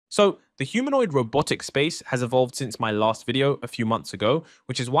So, the humanoid robotic space has evolved since my last video a few months ago,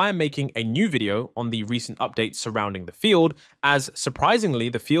 which is why I'm making a new video on the recent updates surrounding the field, as surprisingly,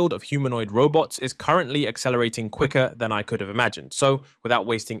 the field of humanoid robots is currently accelerating quicker than I could have imagined. So, without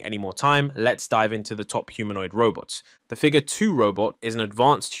wasting any more time, let's dive into the top humanoid robots. The Figure 2 robot is an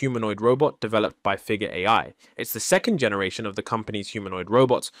advanced humanoid robot developed by Figure AI. It's the second generation of the company's humanoid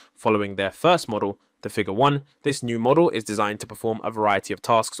robots, following their first model, the Figure 1. This new model is designed to perform a variety of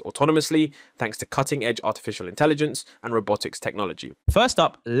tasks autonomously thanks to cutting-edge artificial intelligence and robotics technology. First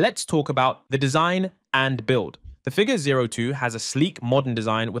up, let's talk about the design and build. The Figure 02 has a sleek, modern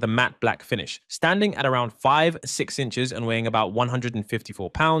design with a matte black finish. Standing at around 5'6" inches and weighing about 154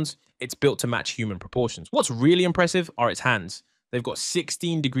 pounds, it's built to match human proportions. What's really impressive are its hands. They've got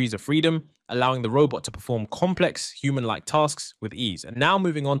 16 degrees of freedom, allowing the robot to perform complex human-like tasks with ease. And now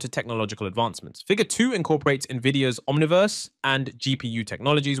moving on to technological advancements. Figure 2 incorporates NVIDIA's Omniverse and GPU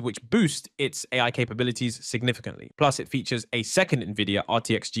technologies, which boost its AI capabilities significantly. Plus, it features a second NVIDIA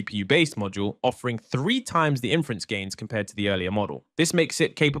RTX GPU-based module, offering 3 times the inference gains compared to the earlier model. This makes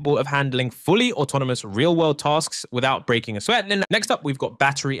it capable of handling fully autonomous real-world tasks without breaking a sweat. And next up, we've got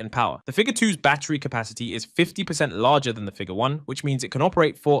battery and power. The Figure 2's battery capacity is 50% larger than the Figure 1, which means it can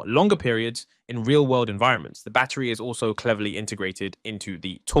operate for longer periods in real-world environments. The battery is also cleverly integrated into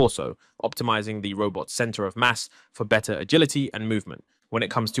the torso, optimizing the robot's center of mass for better agility and movement. When it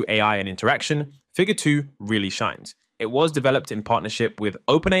comes to AI and interaction, Figure 2 really shines. It was developed in partnership with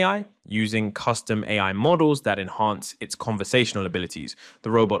OpenAI, using custom AI models that enhance its conversational abilities. The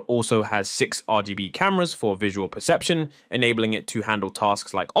robot also has 6 RGB cameras for visual perception, enabling it to handle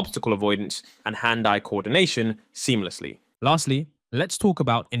tasks like obstacle avoidance and hand-eye coordination seamlessly. Lastly, let's talk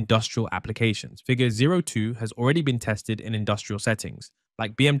about industrial applications. Figure 02 has already been tested in industrial settings,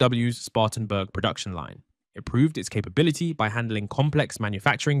 like BMW's Spartanburg production line. It proved its capability by handling complex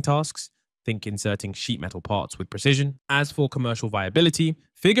manufacturing tasks, think inserting sheet metal parts with precision. As for commercial viability,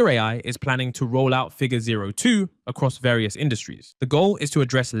 Figure AI is planning to roll out Figure 02 across various industries. The goal is to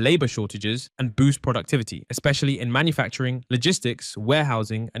address labor shortages and boost productivity, especially in manufacturing, logistics,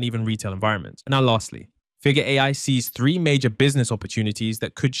 warehousing, and even retail environments. And now lastly, Figure AI sees 3 major business opportunities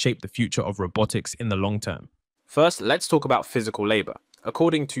that could shape the future of robotics in the long term. First, let's talk about physical labor.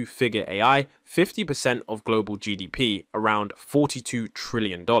 According to Figure AI, 50% of global GDP, around $42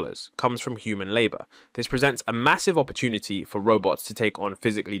 trillion, comes from human labor. This presents a massive opportunity for robots to take on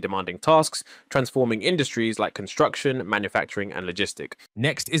physically demanding tasks, transforming industries like construction, manufacturing, and logistics.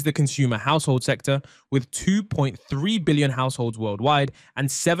 Next is the consumer household sector, with 2.3 billion households worldwide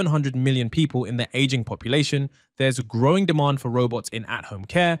and 700 million people in the aging population. There's a growing demand for robots in at-home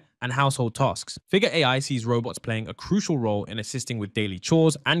care and household tasks. Figure AI sees robots playing a crucial role in assisting with daily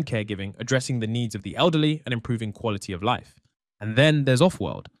chores and caregiving, addressing the needs of the elderly and improving quality of life. And then there's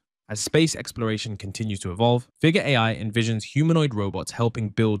off-world. As space exploration continues to evolve, Figure AI envisions humanoid robots helping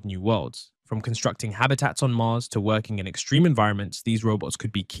build new worlds. From constructing habitats on Mars to working in extreme environments, these robots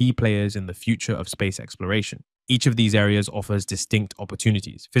could be key players in the future of space exploration. Each of these areas offers distinct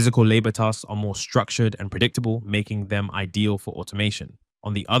opportunities. Physical labor tasks are more structured and predictable, making them ideal for automation.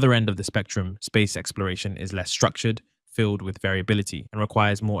 On the other end of the spectrum, space exploration is less structured, filled with variability, and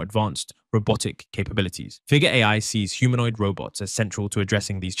requires more advanced robotic capabilities. Figure AI sees humanoid robots as central to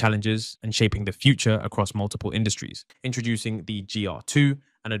addressing these challenges and shaping the future across multiple industries. Introducing the GR2,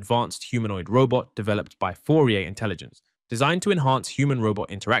 an advanced humanoid robot developed by Fourier Intelligence. Designed to enhance human-robot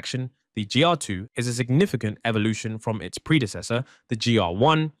interaction, the GR2 is a significant evolution from its predecessor, the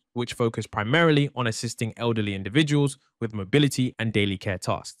GR1, which focused primarily on assisting elderly individuals with mobility and daily care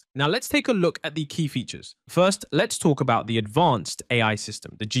tasks. Now let's take a look at the key features. First, let's talk about the advanced AI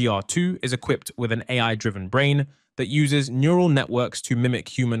system. The GR2 is equipped with an AI-driven brain that uses neural networks to mimic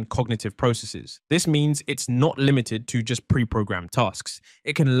human cognitive processes. This means it's not limited to just pre-programmed tasks.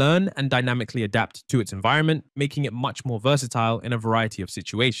 It can learn and dynamically adapt to its environment, making it much more versatile in a variety of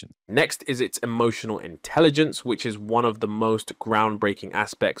situations. Next is its emotional intelligence, which is one of the most groundbreaking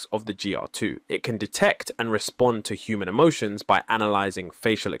aspects of the GR2. It can detect and respond to human emotions by analyzing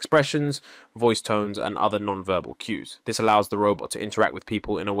facial expressions, voice tones, and other nonverbal cues. This allows the robot to interact with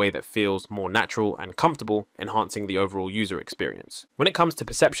people in a way that feels more natural and comfortable, enhancing the overall user experience. When it comes to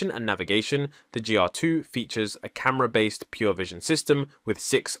perception and navigation, the GR2 features a camera-based pure vision system with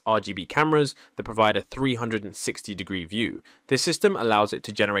 6 RGB cameras that provide a 360-degree view. This system allows it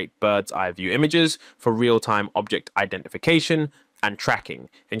to generate bird's eye view images for real-time object identification and tracking,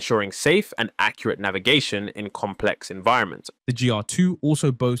 ensuring safe and accurate navigation in complex environments. The GR2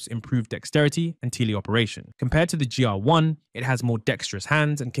 also boasts improved dexterity and teleoperation. Compared to the GR1, it has more dexterous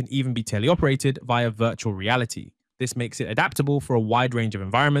hands and can even be teleoperated via virtual reality. This makes it adaptable for a wide range of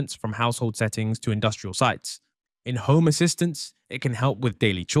environments, from household settings to industrial sites. In home assistance, it can help with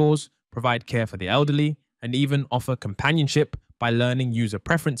daily chores, provide care for the elderly, and even offer companionship by learning user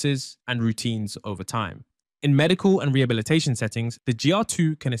preferences and routines over time. In medical and rehabilitation settings, the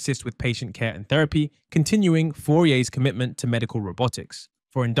GR2 can assist with patient care and therapy, continuing Fourier's commitment to medical robotics.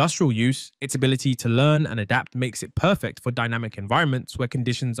 For industrial use, its ability to learn and adapt makes it perfect for dynamic environments where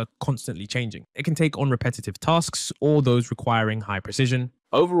conditions are constantly changing. It can take on repetitive tasks or those requiring high precision.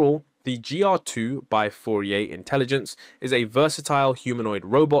 Overall, the GR2 by Fourier Intelligence is a versatile humanoid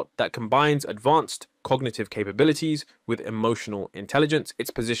robot that combines advanced cognitive capabilities with emotional intelligence. It's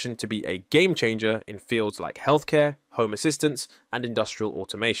positioned to be a game changer in fields like healthcare, home assistance, and industrial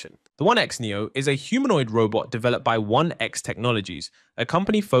automation. The 1X Neo is a humanoid robot developed by 1X Technologies, a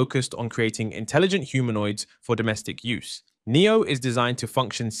company focused on creating intelligent humanoids for domestic use. Neo is designed to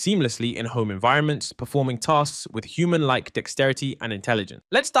function seamlessly in home environments, performing tasks with human-like dexterity and intelligence.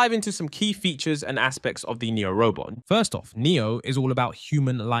 Let's dive into some key features and aspects of the Neo robot. First off, Neo is all about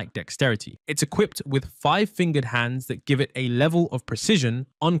human-like dexterity. It's equipped with 5-fingered hands that give it a level of precision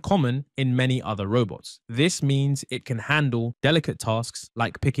uncommon in many other robots. This means it can handle delicate tasks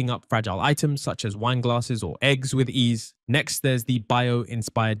like picking up fragile items such as wine glasses or eggs with ease. Next, there's the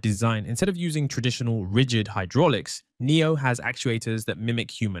bio-inspired design. Instead of using traditional rigid hydraulics, Neo has actuators that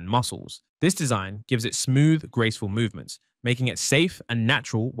mimic human muscles. This design gives it smooth, graceful movements, making it safe and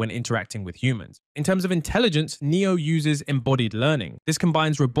natural when interacting with humans. In terms of intelligence, Neo uses embodied learning. This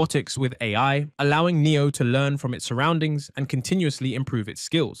combines robotics with AI, allowing Neo to learn from its surroundings and continuously improve its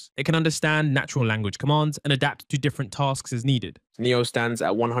skills. It can understand natural language commands and adapt to different tasks as needed. Neo stands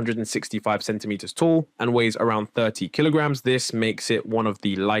at 165 centimeters tall and weighs around 30 kilograms. This makes it one of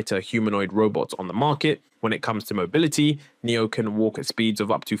the lighter humanoid robots on the market. When it comes to mobility, Neo can walk at speeds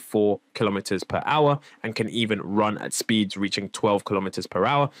of up to 4 kilometers per hour and can even run at speeds reaching 12 kilometers per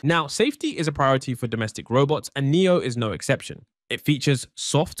hour. Now, safety is a priority for domestic robots, and Neo is no exception. It features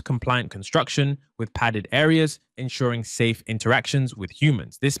soft, compliant construction with padded areas, ensuring safe interactions with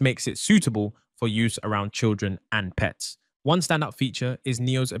humans. This makes it suitable for use around children and pets. One standout feature is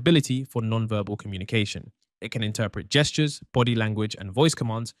Neo's ability for nonverbal communication. It can interpret gestures, body language, and voice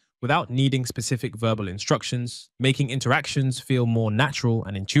commands without needing specific verbal instructions, making interactions feel more natural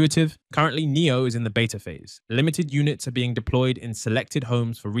and intuitive. Currently, Neo is in the beta phase. Limited units are being deployed in selected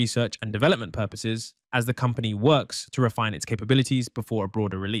homes for research and development purposes as the company works to refine its capabilities before a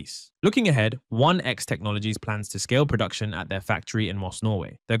broader release. Looking ahead, 1X Technologies plans to scale production at their factory in Moss,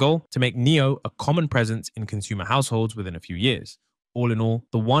 Norway. Their goal? To make Neo a common presence in consumer households within a few years. All in all,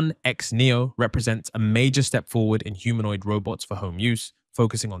 the 1X Neo represents a major step forward in humanoid robots for home use,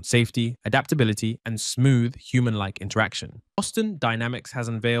 focusing on safety, adaptability, and smooth human-like interaction. Boston Dynamics has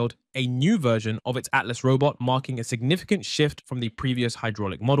unveiled a new version of its Atlas robot, marking a significant shift from the previous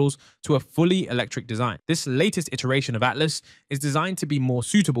hydraulic models to a fully electric design. This latest iteration of Atlas is designed to be more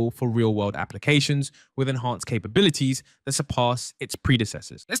suitable for real-world applications with enhanced capabilities that surpass its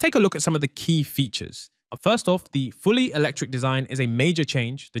predecessors. Let's take a look at some of the key features. First off, the fully electric design is a major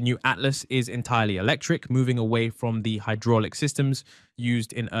change. The new Atlas is entirely electric, moving away from the hydraulic systems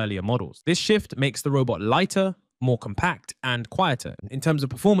used in earlier models. This shift makes the robot lighter, more compact, and quieter. In terms of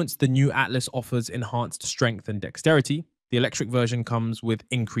performance, the new Atlas offers enhanced strength and dexterity. The electric version comes with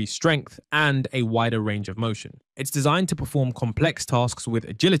increased strength and a wider range of motion. It's designed to perform complex tasks with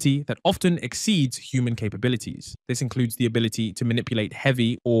agility that often exceeds human capabilities. This includes the ability to manipulate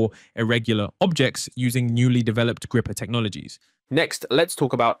heavy or irregular objects using newly developed gripper technologies. Next, let's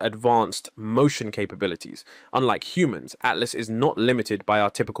talk about advanced motion capabilities. Unlike humans, Atlas is not limited by our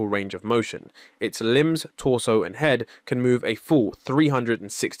typical range of motion. Its limbs, torso, and head can move a full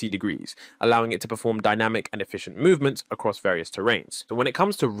 360 degrees, allowing it to perform dynamic and efficient movements across various terrains. So when it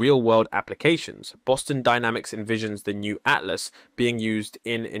comes to real-world applications, Boston Dynamics envisions the new Atlas being used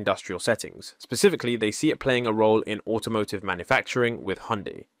in industrial settings. Specifically, they see it playing a role in automotive manufacturing with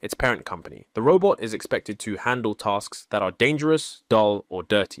Hyundai, its parent company. The robot is expected to handle tasks that are dangerous, dull, or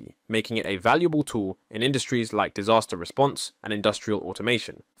dirty, making it a valuable tool in industries like disaster response and industrial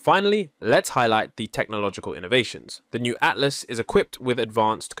automation. Finally, let's highlight the technological innovations. The new Atlas is equipped with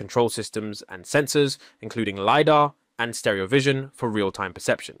advanced control systems and sensors, including LiDAR and stereo vision for real-time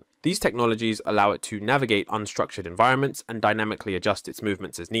perception. These technologies allow it to navigate unstructured environments and dynamically adjust its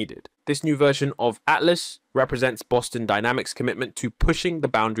movements as needed. This new version of Atlas represents Boston Dynamics' commitment to pushing the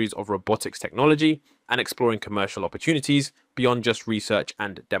boundaries of robotics technology and exploring commercial opportunities beyond just research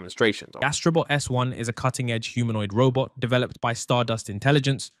and demonstrations. Astrobot S1 is a cutting-edge humanoid robot developed by Stardust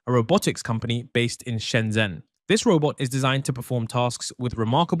Intelligence, a robotics company based in Shenzhen. This robot is designed to perform tasks with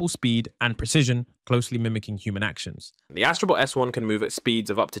remarkable speed and precision, closely mimicking human actions. The Astrobot S1 can move at speeds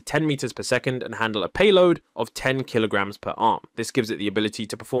of up to 10 meters per second and handle a payload of 10 kilograms per arm. This gives it the ability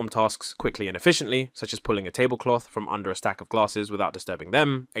to perform tasks quickly and efficiently, such as pulling a tablecloth from under a stack of glasses without disturbing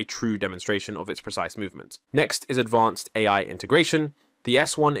them, a true demonstration of its precise movements. Next is advanced AI integration. The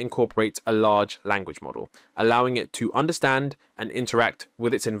S1 incorporates a large language model, allowing it to understand and interact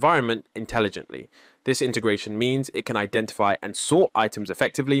with its environment intelligently. This integration means it can identify and sort items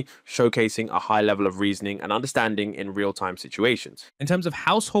effectively, showcasing a high level of reasoning and understanding in real-time situations. In terms of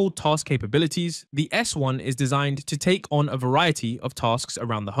household task capabilities, the S1 is designed to take on a variety of tasks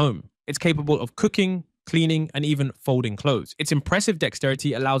around the home. It's capable of cooking, cleaning, and even folding clothes. Its impressive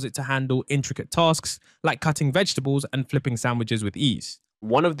dexterity allows it to handle intricate tasks like cutting vegetables and flipping sandwiches with ease.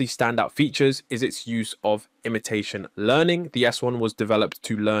 One of the standout features is its use of imitation learning. The S1 was developed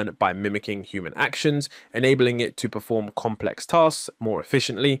to learn by mimicking human actions, enabling it to perform complex tasks more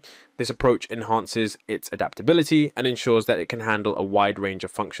efficiently. This approach enhances its adaptability and ensures that it can handle a wide range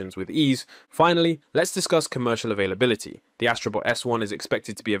of functions with ease. Finally, let's discuss commercial availability. The Astrobot S1 is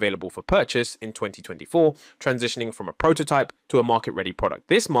expected to be available for purchase in 2024, transitioning from a prototype to a market-ready product.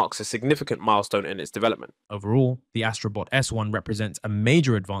 This marks a significant milestone in its development. Overall, the Astrobot S1 represents a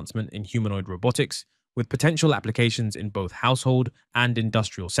major advancement in humanoid robotics, with potential applications in both household and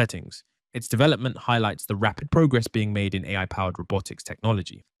industrial settings. Its development highlights the rapid progress being made in AI-powered robotics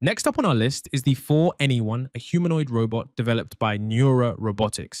technology. Next up on our list is the 4Anyone, a humanoid robot developed by Neura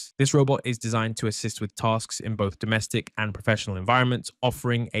Robotics. This robot is designed to assist with tasks in both domestic and professional environments,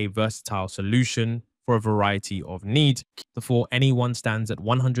 offering a versatile solution for a variety of needs. The 4Anyone stands at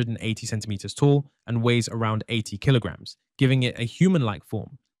 180 centimeters tall and weighs around 80 kilograms, giving it a human-like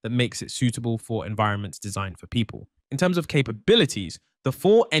form that makes it suitable for environments designed for people. In terms of capabilities, the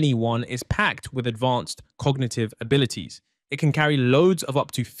 4Anyone is packed with advanced cognitive abilities. It can carry loads of up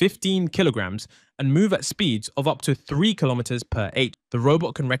to 15 kilograms and move at speeds of up to 3 kilometers per 8. The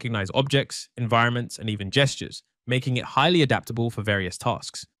robot can recognize objects, environments, and even gestures, making it highly adaptable for various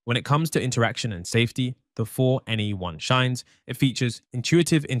tasks. When it comes to interaction and safety, the 4Anyone shines. It features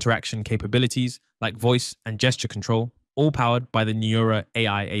intuitive interaction capabilities like voice and gesture control, all powered by the Neura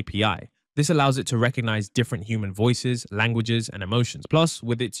AI API. This allows it to recognize different human voices, languages, and emotions. Plus,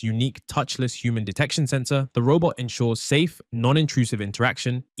 with its unique touchless human detection sensor, the robot ensures safe, non-intrusive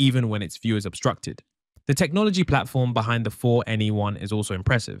interaction even when its view is obstructed. The technology platform behind the 4Anyone is also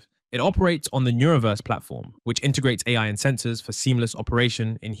impressive. It operates on the Neuraverse platform, which integrates AI and sensors for seamless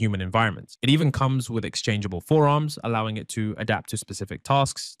operation in human environments. It even comes with exchangeable forearms, allowing it to adapt to specific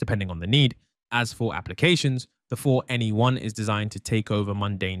tasks depending on the need. As for applications, the 4Anyone is designed to take over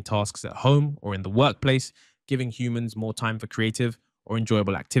mundane tasks at home or in the workplace, giving humans more time for creative or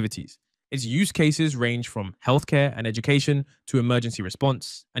enjoyable activities. Its use cases range from healthcare and education to emergency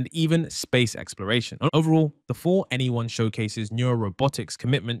response and even space exploration. Overall, the 4Anyone showcases Neurorobotics'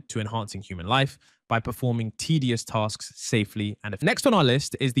 commitment to enhancing human life by performing tedious tasks safely and effectively. Next on our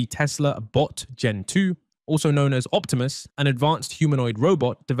list is the Tesla Bot Gen 2, also known as Optimus, an advanced humanoid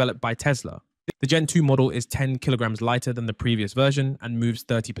robot developed by Tesla. The Gen 2 model is 10 kilograms lighter than the previous version and moves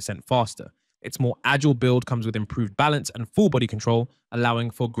 30% faster. Its more agile build comes with improved balance and full body control, allowing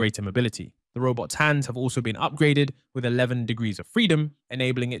for greater mobility. The robot's hands have also been upgraded with 11 degrees of freedom,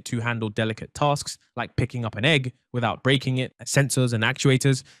 enabling it to handle delicate tasks like picking up an egg without breaking it. Sensors and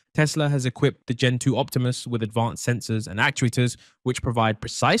actuators. Tesla has equipped the Gen 2 Optimus with advanced sensors and actuators, which provide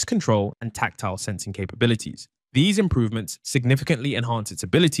precise control and tactile sensing capabilities. These improvements significantly enhance its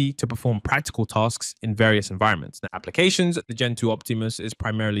ability to perform practical tasks in various environments. Now, applications, the Gen 2 Optimus is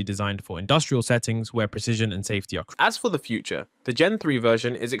primarily designed for industrial settings where precision and safety are critical. As for the future, the Gen 3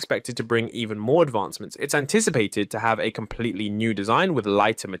 version is expected to bring even more advancements. It's anticipated to have a completely new design with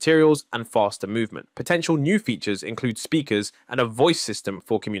lighter materials and faster movement. Potential new features include speakers and a voice system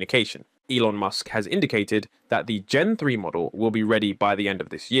for communication. Elon Musk has indicated that the Gen 3 model will be ready by the end of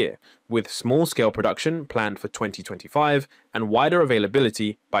this year, with small-scale production planned for 2025 and wider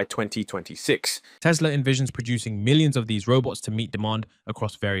availability by 2026. Tesla envisions producing millions of these robots to meet demand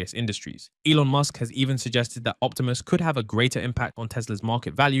across various industries. Elon Musk has even suggested that Optimus could have a greater impact on Tesla's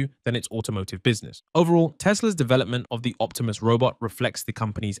market value than its automotive business. Overall, Tesla's development of the Optimus robot reflects the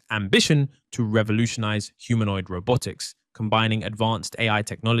company's ambition to revolutionize humanoid robotics, combining advanced AI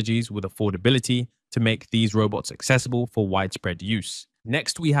technologies with affordability to make these robots accessible for widespread use.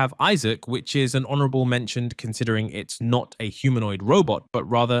 Next, we have Isaac, which is an honorable mention considering it's not a humanoid robot, but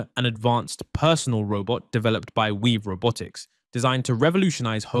rather an advanced personal robot developed by Weave Robotics, designed to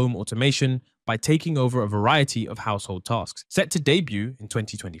revolutionize home automation by taking over a variety of household tasks. Set to debut in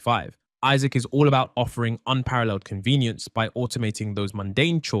 2025, Isaac is all about offering unparalleled convenience by automating those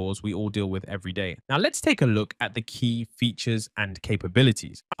mundane chores we all deal with every day. Now, let's take a look at the key features and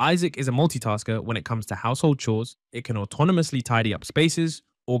capabilities. Isaac is a multitasker when it comes to household chores. It can autonomously tidy up spaces,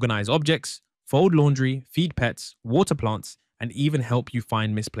 organize objects, fold laundry, feed pets, water plants, and even help you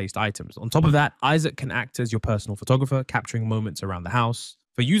find misplaced items. On top of that, Isaac can act as your personal photographer, capturing moments around the house.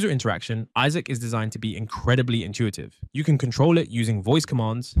 For user interaction, Isaac is designed to be incredibly intuitive. You can control it using voice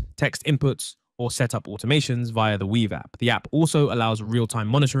commands, text inputs, or set up automations via the Weave app. The app also allows real-time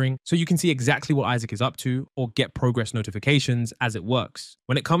monitoring, so you can see exactly what Isaac is up to or get progress notifications as it works.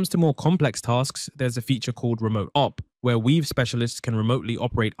 When it comes to more complex tasks, there's a feature called Remote Op, where Weave specialists can remotely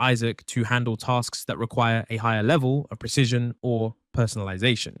operate Isaac to handle tasks that require a higher level of precision or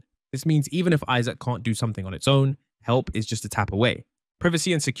personalization. This means even if Isaac can't do something on its own, help is just a tap away.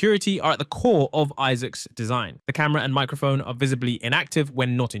 Privacy and security are at the core of Isaac's design. The camera and microphone are visibly inactive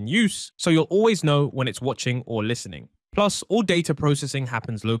when not in use, so you'll always know when it's watching or listening. Plus, all data processing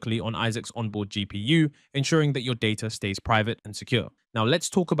happens locally on Isaac's onboard GPU, ensuring that your data stays private and secure. Now, let's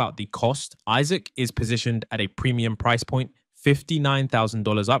talk about the cost. Isaac is positioned at a premium price point, $59,000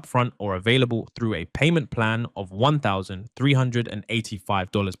 upfront, or available through a payment plan of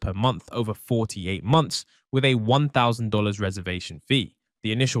 $1,385 per month over 48 months with a $1,000 reservation fee.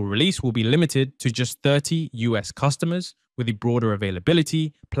 The initial release will be limited to just 30 US customers, with the broader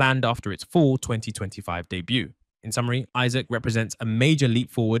availability planned after its full 2025 debut. In summary, Isaac represents a major leap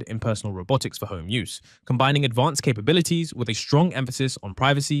forward in personal robotics for home use, combining advanced capabilities with a strong emphasis on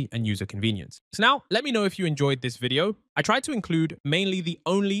privacy and user convenience. So now, let me know if you enjoyed this video. I tried to include mainly the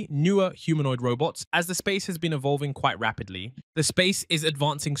only newer humanoid robots, as the space has been evolving quite rapidly. The space is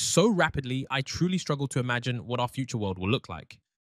advancing so rapidly, I truly struggle to imagine what our future world will look like.